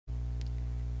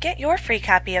Get your free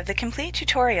copy of the complete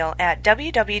tutorial at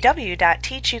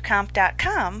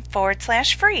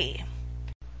www.teachucomp.com/free.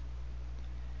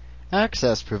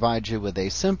 Access provides you with a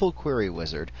simple query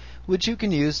wizard, which you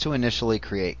can use to initially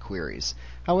create queries.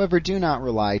 However, do not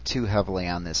rely too heavily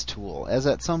on this tool, as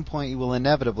at some point you will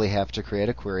inevitably have to create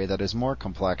a query that is more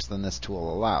complex than this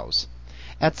tool allows.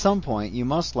 At some point, you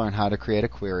must learn how to create a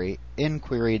query in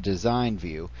Query Design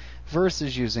View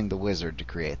versus using the wizard to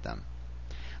create them.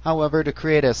 However, to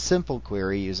create a simple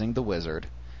query using the wizard,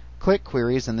 click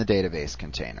Queries in the database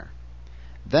container.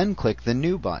 Then click the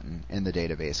New button in the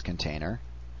database container,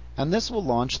 and this will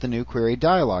launch the New Query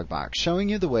dialog box, showing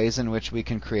you the ways in which we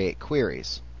can create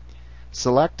queries.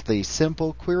 Select the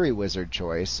Simple Query Wizard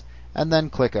choice, and then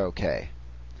click OK.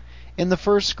 In the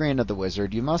first screen of the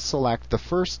wizard, you must select the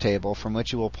first table from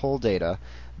which you will pull data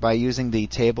by using the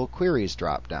Table Queries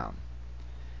drop-down.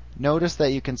 Notice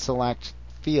that you can select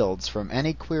fields from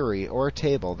any query or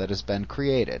table that has been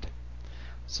created.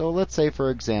 So let's say, for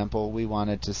example, we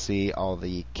wanted to see all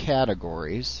the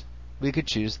categories. We could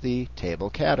choose the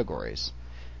table categories.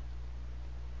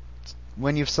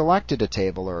 When you've selected a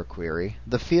table or a query,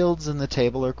 the fields in the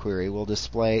table or query will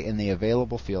display in the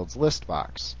Available Fields list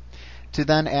box. To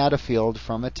then add a field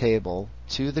from a table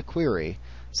to the query,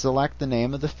 select the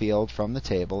name of the field from the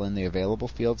table in the Available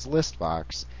Fields list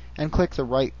box and click the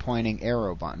right pointing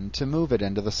arrow button to move it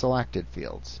into the selected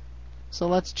fields. So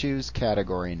let's choose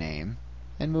Category Name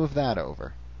and move that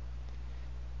over.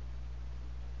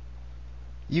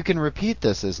 You can repeat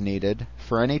this as needed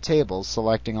for any tables,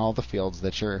 selecting all the fields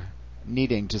that you're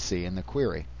needing to see in the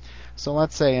query. So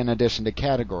let's say, in addition to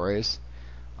categories,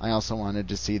 I also wanted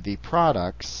to see the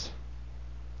products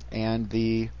and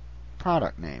the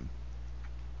product name.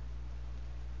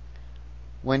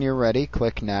 When you're ready,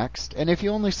 click Next, and if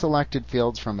you only selected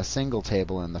fields from a single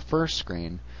table in the first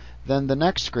screen, then the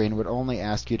next screen would only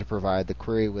ask you to provide the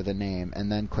query with a name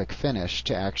and then click Finish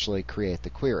to actually create the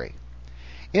query.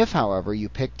 If, however, you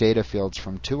pick data fields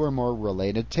from two or more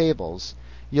related tables,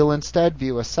 you'll instead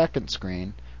view a second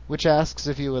screen which asks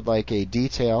if you would like a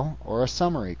detail or a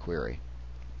summary query.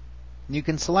 You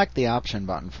can select the option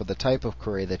button for the type of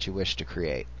query that you wish to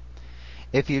create.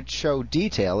 If you show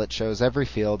detail, it shows every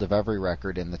field of every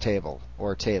record in the table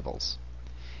or tables.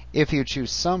 If you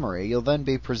choose summary, you'll then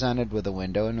be presented with a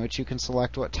window in which you can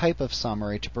select what type of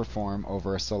summary to perform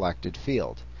over a selected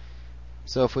field.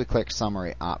 So if we click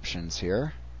Summary Options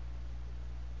here,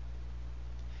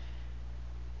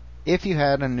 if you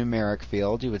had a numeric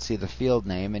field, you would see the field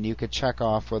name, and you could check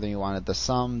off whether you wanted the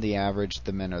sum, the average,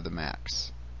 the min, or the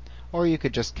max. Or you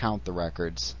could just count the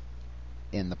records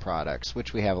in the products,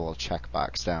 which we have a little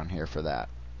checkbox down here for that.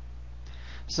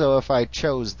 So if I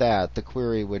chose that, the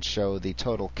query would show the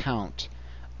total count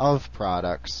of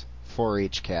products for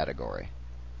each category.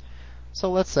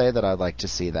 So let's say that I'd like to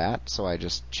see that, so I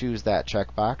just choose that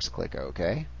checkbox, click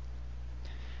OK.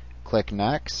 Click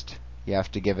Next. You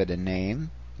have to give it a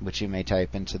name, which you may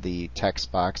type into the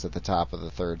text box at the top of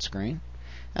the third screen,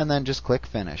 and then just click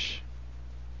Finish.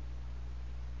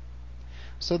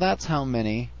 So that's how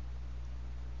many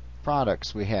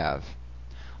products we have.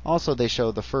 Also, they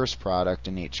show the first product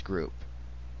in each group,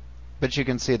 but you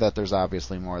can see that there's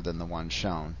obviously more than the one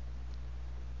shown.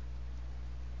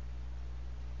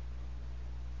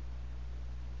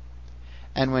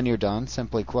 And when you're done,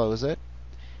 simply close it.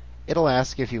 It'll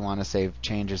ask if you want to save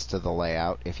changes to the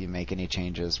layout, if you make any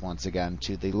changes, once again,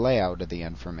 to the layout of the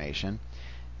information,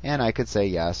 and I could say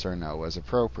yes or no as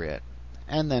appropriate.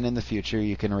 And then in the future,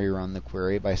 you can rerun the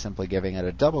query by simply giving it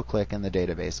a double click in the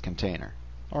database container.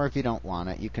 Or if you don't want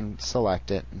it, you can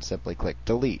select it and simply click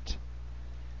Delete.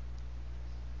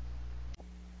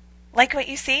 Like what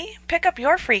you see? Pick up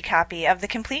your free copy of the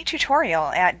complete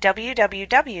tutorial at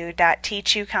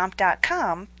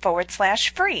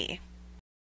www.teachucomp.com/free.